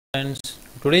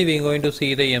Today we are going to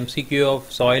see the MCQ of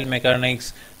soil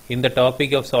mechanics in the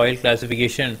topic of soil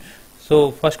classification.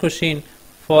 So first question,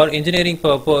 for engineering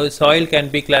purpose, soil can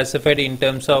be classified in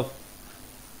terms of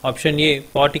option A,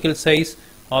 particle size,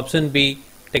 option B,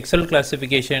 textural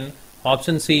classification,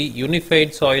 option C,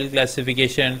 unified soil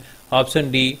classification,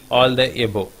 option D, all the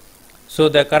above. So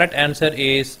the correct answer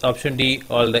is option D,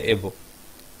 all the above.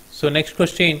 So next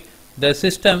question, the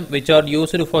system which are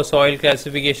used for soil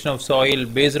classification of soil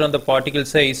based on the particle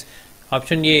size,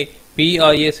 option A,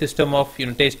 PRA system of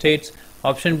United States,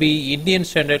 option B, Indian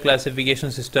standard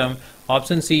classification system,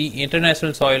 option C,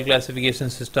 international soil classification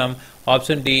system,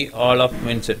 option D, all of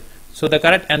mentioned. So the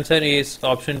correct answer is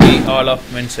option D, all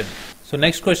of mentioned. So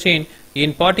next question,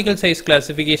 in particle size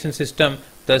classification system,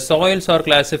 the soils are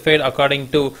classified according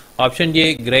to option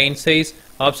A, grain size,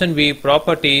 option B,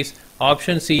 properties,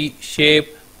 option C,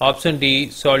 shape, option D,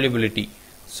 solubility.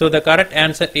 So the correct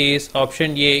answer is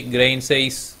option A, grain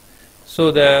size.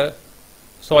 So the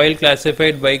soil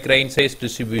classified by grain size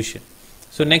distribution.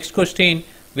 So next question,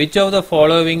 which of the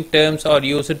following terms are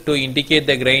used to indicate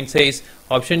the grain size?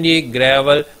 Option A,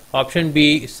 gravel, option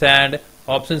B, sand,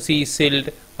 option C, silt,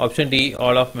 option D,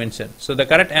 all of mentioned. So the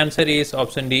correct answer is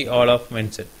option D, all of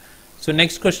mentioned. So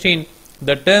next question,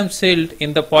 the term silt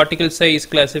in the particle size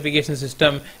classification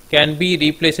system can be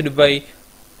replaced by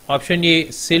option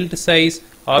A, silt size,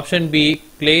 option B,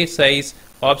 clay size,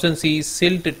 option C,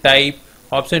 silt type,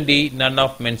 option D, none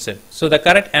of mentioned. So the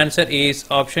correct answer is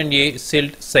option A,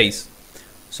 silt size.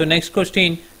 So next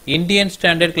question, Indian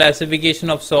standard classification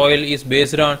of soil is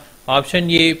based on option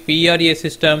A, PRA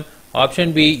system,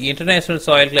 option B, international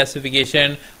soil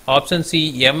classification, option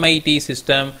C, M.I.T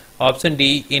system, option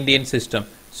D, Indian system.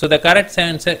 So the correct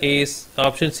answer is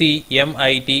option C,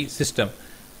 M.I.T system.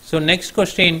 So next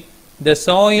question, the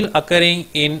soil occurring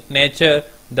in nature,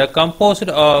 the composed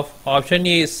of option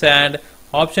A, sand,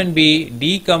 option B,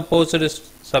 decomposed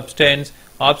substance,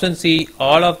 option C,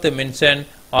 all of the mentioned,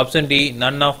 option D,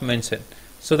 none of mentioned.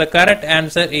 So the correct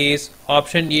answer is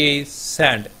option A,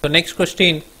 sand. So next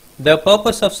question, the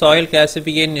purpose of soil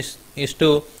classification is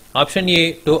to option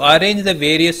A, to arrange the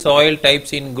various soil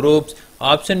types in groups,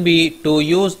 option B, to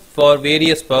use for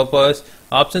various purpose,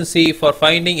 option C, for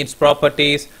finding its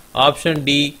properties, option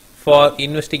D, for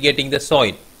investigating the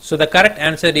soil. So the correct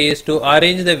answer is to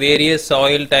arrange the various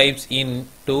soil types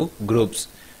into groups.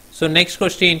 So next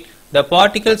question, the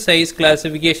particle size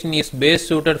classification is best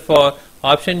suited for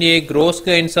option A,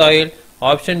 coarse-grain soil,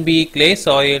 option B, clay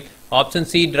soil, option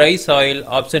C, dry soil,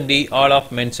 option D, all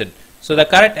of mentioned. So the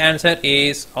correct answer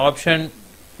is option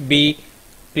B,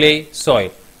 clay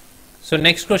soil. So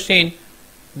next question,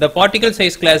 the particle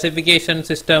size classification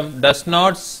system does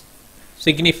not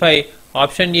signify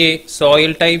option A,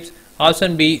 soil types,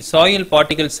 option B, soil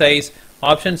particle size,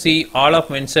 option C, all of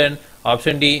mentioned,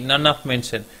 option D, none of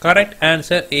mentioned. Correct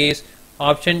answer is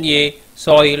option A,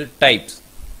 soil types.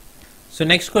 So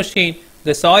next question,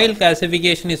 the soil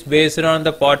classification is based on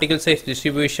the particle size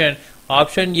distribution,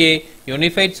 option A,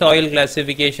 unified soil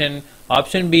classification,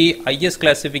 option B, IS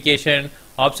classification,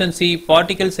 option C,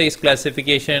 particle size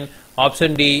classification,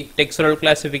 option D, textural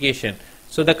classification.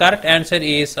 So the correct answer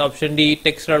is option D,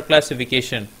 textural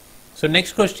classification. So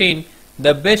next question,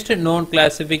 the best known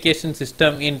classification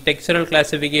system in textural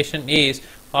classification is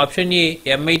option A,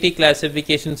 M.I.T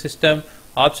classification system,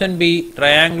 option B,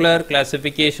 triangular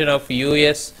classification of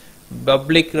US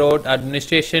Public Road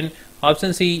Administration,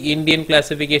 option C, Indian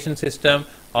classification system,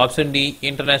 option D,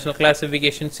 international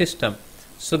classification system.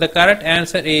 So the correct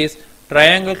answer is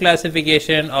triangle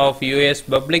classification of US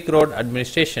Public Road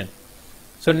Administration.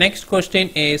 So next question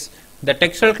is, the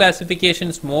textural classification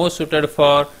is most suited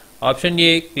for option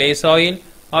A, clay soil,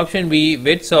 option B,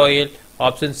 wet soil,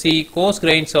 option C,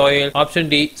 coarse-grain soil, option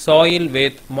D, soil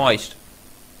with moist.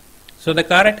 So the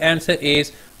correct answer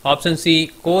is option C,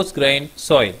 coarse-grain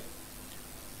soil.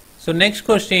 So next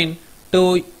question,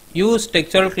 to use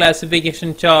textural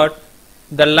classification chart,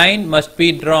 the line must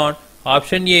be drawn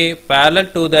option A, parallel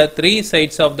to the three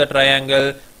sides of the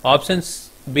triangle, option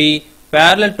B,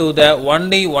 parallel to the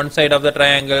only one side of the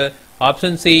triangle,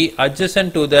 option C,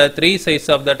 adjacent to the three sides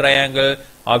of the triangle,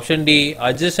 option D,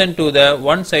 adjacent to the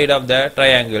one side of the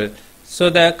triangle. So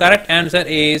the correct answer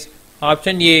is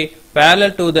option A,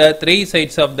 parallel to the three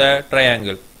sides of the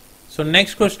triangle. So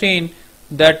next question,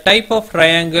 the type of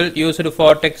triangle used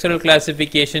for textural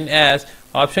classification as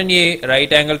option A,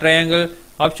 right angle triangle,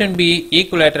 option B,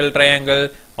 equilateral triangle,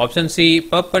 option C,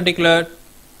 perpendicular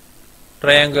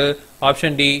triangle,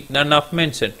 option D, none of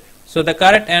mentioned. So the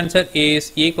correct answer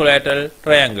is equilateral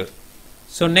triangle.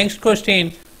 So next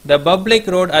question, The Public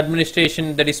Road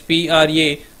Administration, that is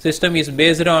PRA system, is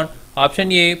based on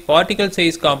Option A, particle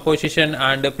size composition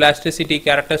and plasticity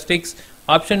characteristics.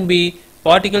 Option B,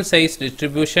 particle size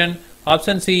distribution.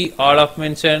 Option C, all of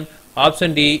mention.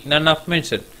 Option D, none of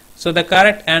mention. So the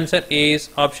correct answer is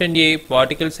option A,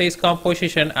 particle size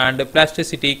composition and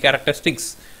plasticity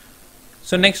characteristics.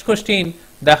 So next question,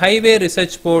 the Highway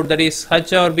Research Board, that is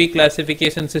HRB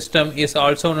classification system, is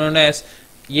also known as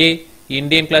A,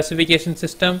 Indian classification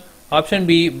system. Option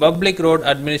B, Public Road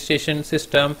Administration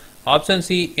system. Option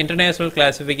C, International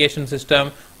classification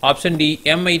system. Option D,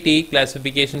 M.I.T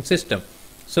classification system.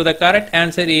 So the correct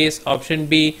answer is option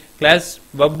B,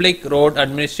 Public Road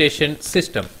Administration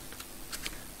system.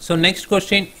 So next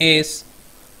question is,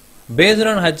 based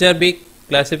on HRB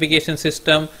classification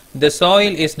system, the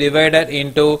soil is divided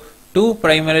into 2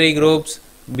 primary groups,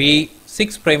 B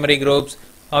 6 primary groups,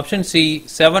 option C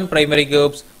 7 primary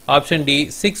groups, option D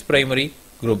 6 primary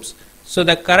groups. So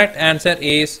the correct answer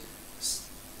is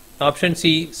option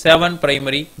C 7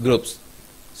 primary groups.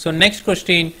 So next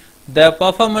question, the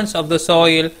performance of the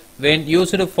soil when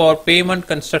used for pavement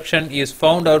construction is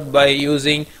found out by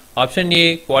using option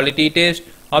A, quality test,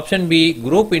 option B,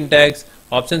 group index,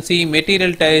 option C,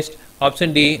 material test,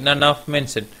 option D, none of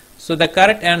mention. So the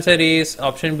correct answer is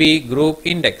option B, group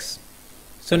index.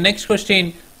 So next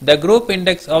question, the group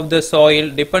index of the soil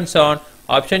depends on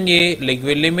option A,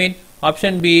 liquid limit,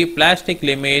 option B, plastic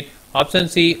limit, option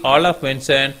C, all of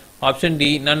mention, option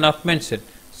D, none of mention.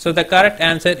 So the correct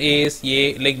answer is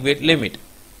A, liquid limit.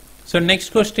 So next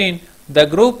question, the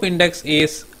group index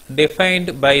is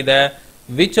defined by the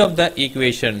which of the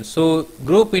equation? So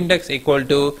group index equal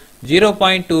to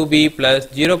 0.2b plus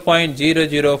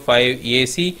 0.005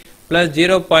 AC plus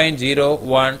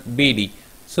 0.01 BD.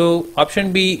 So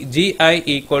option B, GI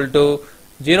equal to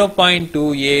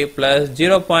 0.2a plus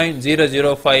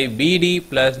 0.005 BD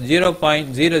plus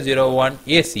 0.001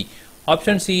 AC.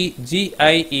 Option C,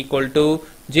 GI equal to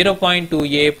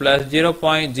 0.2a plus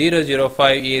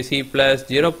 0.005 AC plus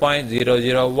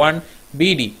 0.001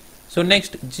 BD. So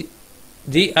next,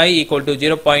 GI equal to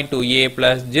 0.2a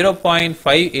plus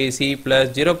 0.5 AC plus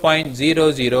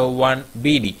 0.001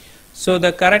 BD. So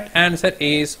the correct answer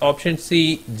is option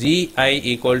C, GI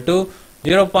equal to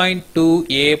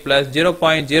 0.2a plus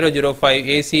 0.005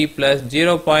 AC plus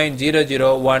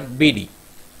 0.001 BD.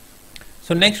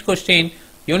 So next question,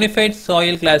 Unified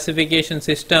Soil Classification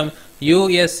System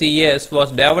USCS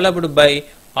was developed by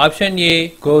option A,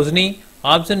 Kozney,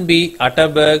 option B,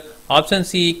 Atterberg, option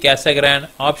C, Casagrande,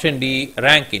 option D,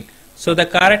 Rankine. So the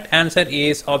correct answer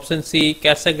is option C,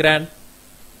 Casagrande.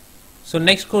 So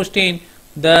next question,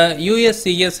 the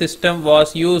USCS system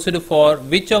was used for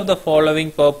which of the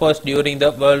following purpose during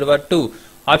the World War II?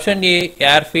 Option A,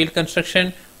 airfield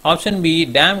construction, option B,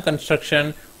 dam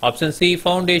construction, option C,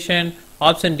 foundation,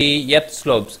 option D, earth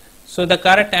slopes. So the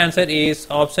correct answer is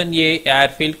option A,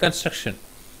 airfield construction.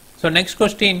 So next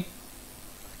question,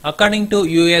 according to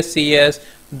USCS,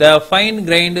 the fine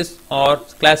grains are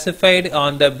classified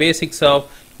on the basics of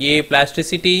A,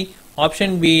 plasticity,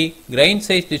 option B, grain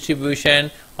size distribution,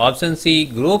 option C,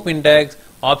 group index,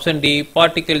 option D,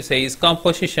 particle size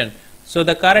composition. So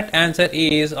the correct answer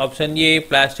is option A,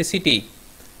 plasticity.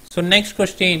 So next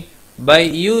question, by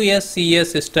USCS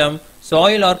system,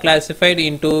 soil are classified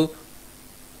into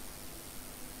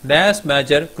dash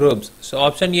major groups. So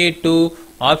option A 2,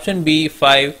 option B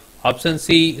 5, option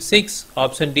C 6,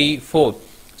 option D 4.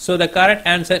 So the correct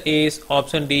answer is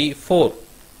option D 4.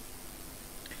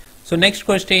 So next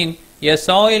question, a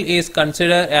soil is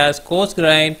considered as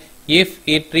coarse-grain if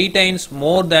it retains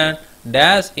more than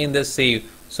dash in the sieve.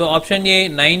 So option A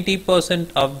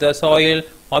 90% of the soil,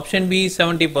 option B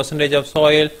 70% of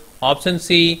soil, option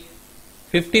C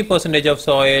 50% of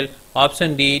soil,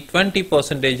 option D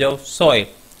 20% of soil.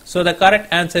 So the correct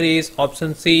answer is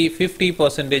option C,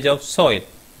 50% of soil.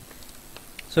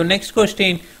 So next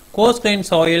question, coarse-grain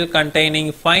soil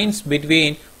containing fines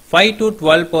between 5 to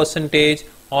 12%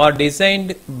 are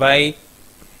designed by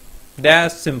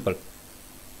dash simple.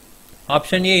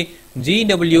 Option A,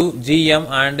 GW, GM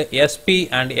and SP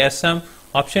and SM,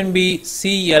 option B,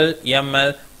 CL,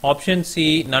 ML, option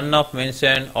C, none of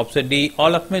mention, option D,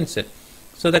 all of mention.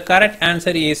 So the correct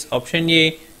answer is option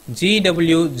A,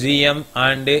 GW, GM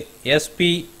and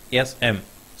SP, SM.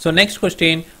 So next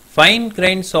question, fine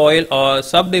grained soil are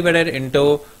subdivided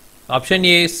into option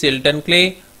A, silt and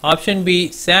clay, option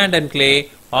B, sand and clay,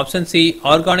 option C,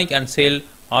 organic and silt,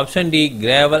 option D,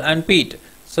 gravel and peat.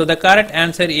 So the correct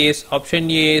answer is option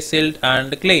A, silt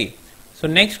and clay. So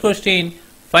next question,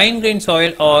 fine grained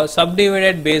soil are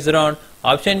subdivided based on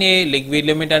option A, liquid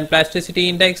limit and plasticity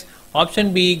index,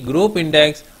 option B, group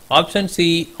index, option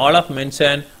C, all of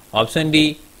mention, option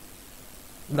D,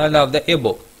 none of the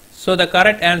above. So the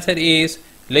correct answer is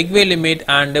liquid limit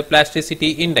and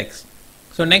plasticity index.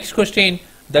 So next question,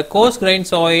 the coarse grain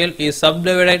soil is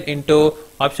subdivided into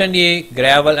option A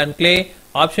gravel and clay,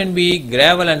 option B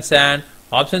gravel and sand,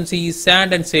 option C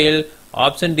sand and silt,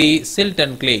 option D silt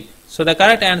and clay. So the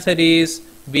correct answer is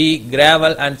B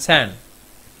gravel and sand.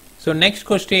 So next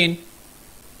question,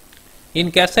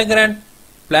 in Casagrande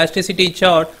plasticity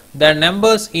chart, the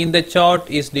numbers in the chart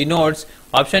is denotes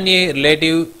option A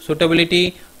relative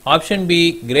suitability, option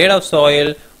B grade of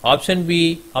soil,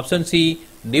 option C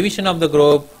division of the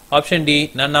group, option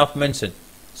D none of mentioned.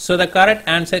 So the correct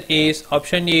answer is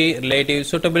option A relative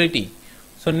suitability.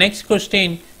 So next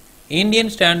question, Indian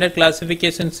standard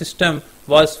classification system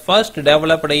was first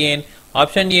developed in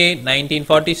option A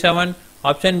 1947,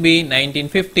 option B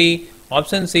 1950,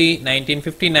 option C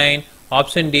 1959,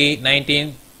 option D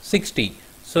 1960.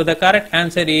 So the correct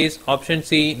answer is option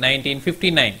C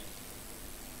 1959.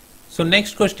 So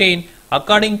next question,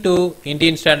 according to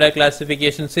Indian standard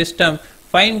classification system,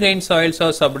 fine grained soils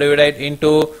are subdivided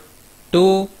into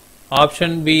 2,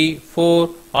 option B 4,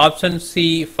 option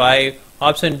C 5,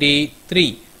 option D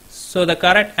 3. So the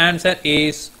correct answer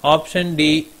is option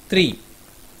D 3.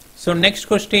 So next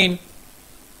question,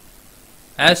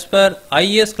 as per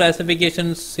IS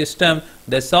classification system,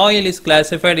 the soil is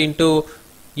classified into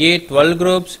A 12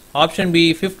 groups, option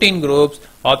B 15 groups,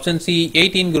 option C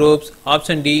 18 groups,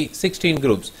 option D 16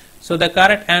 groups. So the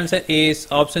correct answer is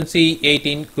option C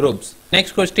 18 groups.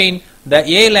 Next question, the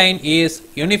A line is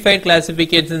unified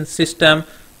classification system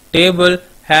table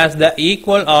has the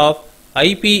equal of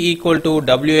IP equal to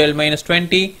WL minus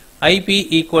 20, IP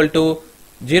equal to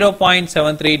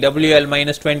 0.73 WL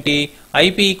minus 20,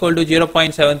 IP equal to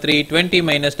 0.73 20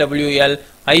 minus WL,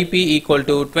 IP equal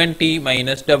to 20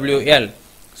 minus WL.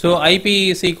 So IP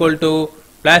is equal to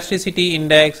plasticity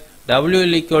index,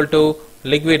 WL equal to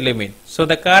liquid limit. So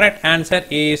the correct answer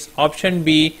is option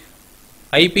B,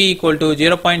 IP equal to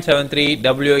 0.73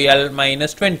 WL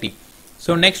minus 20.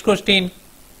 So next question,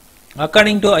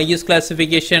 according to IS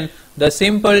classification, the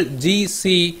simple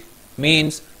GC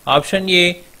means option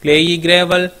A clayey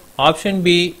gravel, option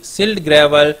B silt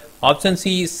gravel, option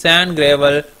C sand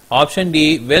gravel, option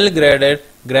D well graded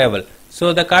gravel.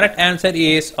 So the correct answer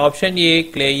is option A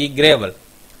clayey gravel.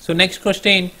 So next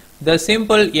question, the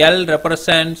symbol L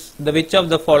represents the which of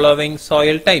the following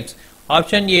soil types?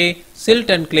 Option A silt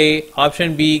and clay,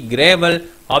 option B gravel,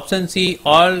 option C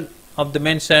all of the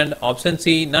mentioned, option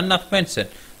C none of mentioned.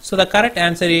 So the correct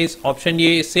answer is option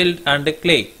A silt and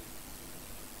clay.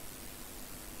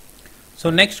 So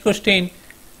next question,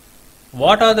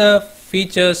 what are the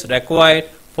features required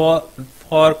for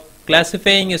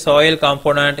classifying a soil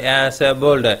component as a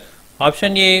boulder?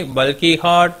 Option A bulky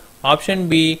hard, option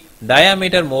B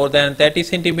diameter more than 30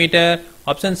 cm,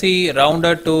 option C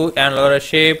rounded to annular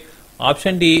shape,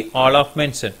 option D all of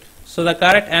mentioned. So the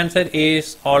correct answer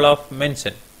is all of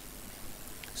mentioned.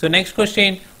 So next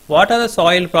question, what are the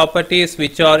soil properties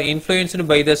which are influenced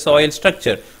by the soil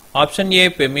structure? Option A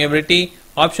permeability,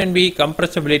 option B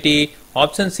compressibility,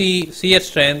 option C shear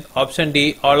strength, option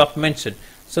D all of mentioned.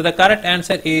 So the correct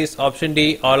answer is option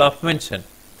D all of mentioned.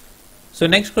 So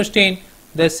next question,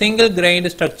 the single grained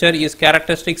structure is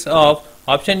characteristics of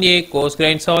option A coarse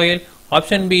grained soil,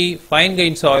 option B fine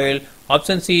grained soil,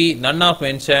 option C none of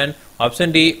mentioned,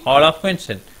 option D all of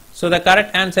mentioned. So the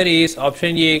correct answer is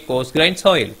option A coarse grained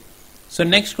soil. So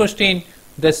next question,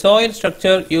 the soil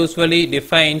structure usually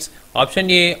defines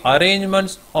option A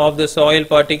arrangements of the soil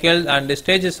particles and the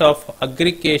stages of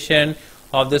aggregation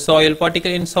of the soil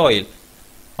particle in soil.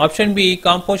 Option B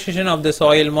composition of the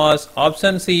soil mass,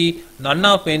 option C none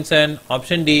of mentioned,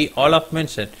 option D all of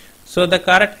mentioned. So the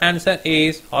correct answer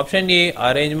is option A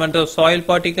arrangement of soil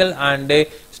particle and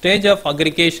stage of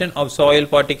aggregation of soil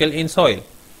particle in soil.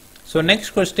 So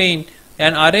next question,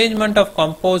 an arrangement of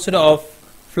composed of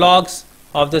flocs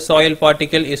of the soil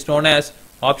particle is known as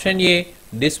option A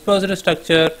dispersed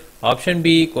structure, option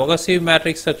B cohesive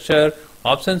matrix structure,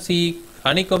 option C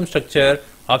honeycomb structure,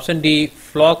 option D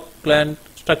floc-line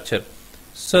structure.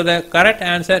 So the correct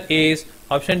answer is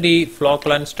option D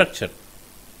floc-line structure.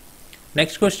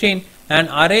 Next question, an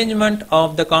arrangement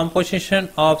of the composition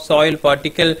of soil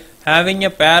particle having a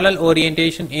parallel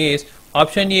orientation is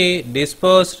option A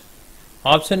dispersed,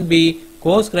 option B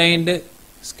coarse-grained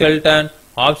skeleton,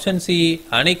 option C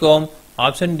honeycomb,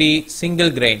 option D single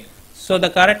grain. So the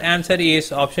correct answer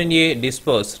is option A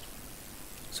dispersed.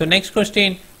 So next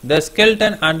question, the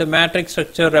skeleton and matrix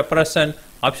structure represent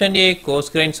option A coarse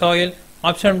grained soil,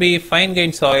 option B fine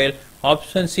grained soil,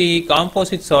 option C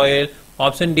composite soil,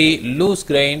 option D loose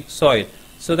grained soil.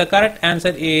 So the correct answer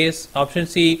is option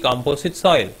C composite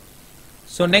soil.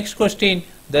 So next question,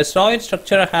 The soil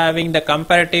structure having the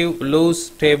comparative loose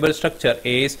stable structure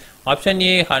is option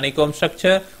A honeycomb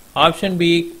structure, option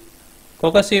B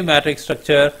cohesive matrix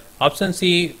structure, option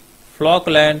C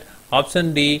flockland,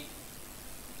 option D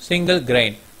single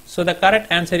grain. So the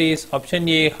correct answer is option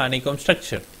A honeycomb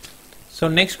structure. So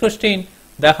next question,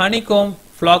 the honeycomb,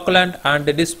 flockland and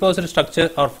the dispersed structure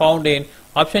are found in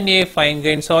option A fine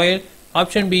grain soil,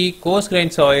 option B coarse grain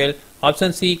soil,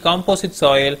 option C composite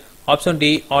soil, option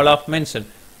D all of mentioned.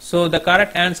 So the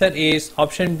correct answer is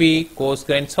option B coarse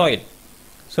grain soil.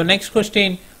 So next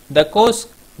question, the coarse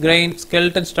grain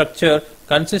skeleton structure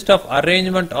consists of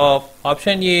arrangement of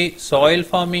option A soil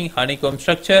forming honeycomb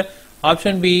structure,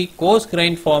 option B coarse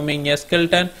grain forming a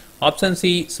skeleton, option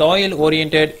C soil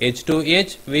oriented edge to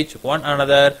edge which one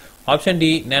another, option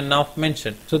D none of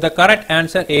mentioned. So the correct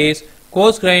answer is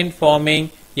coarse grain forming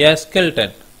a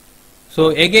skeleton. So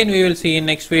again we will see in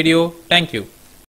next video. Thank you.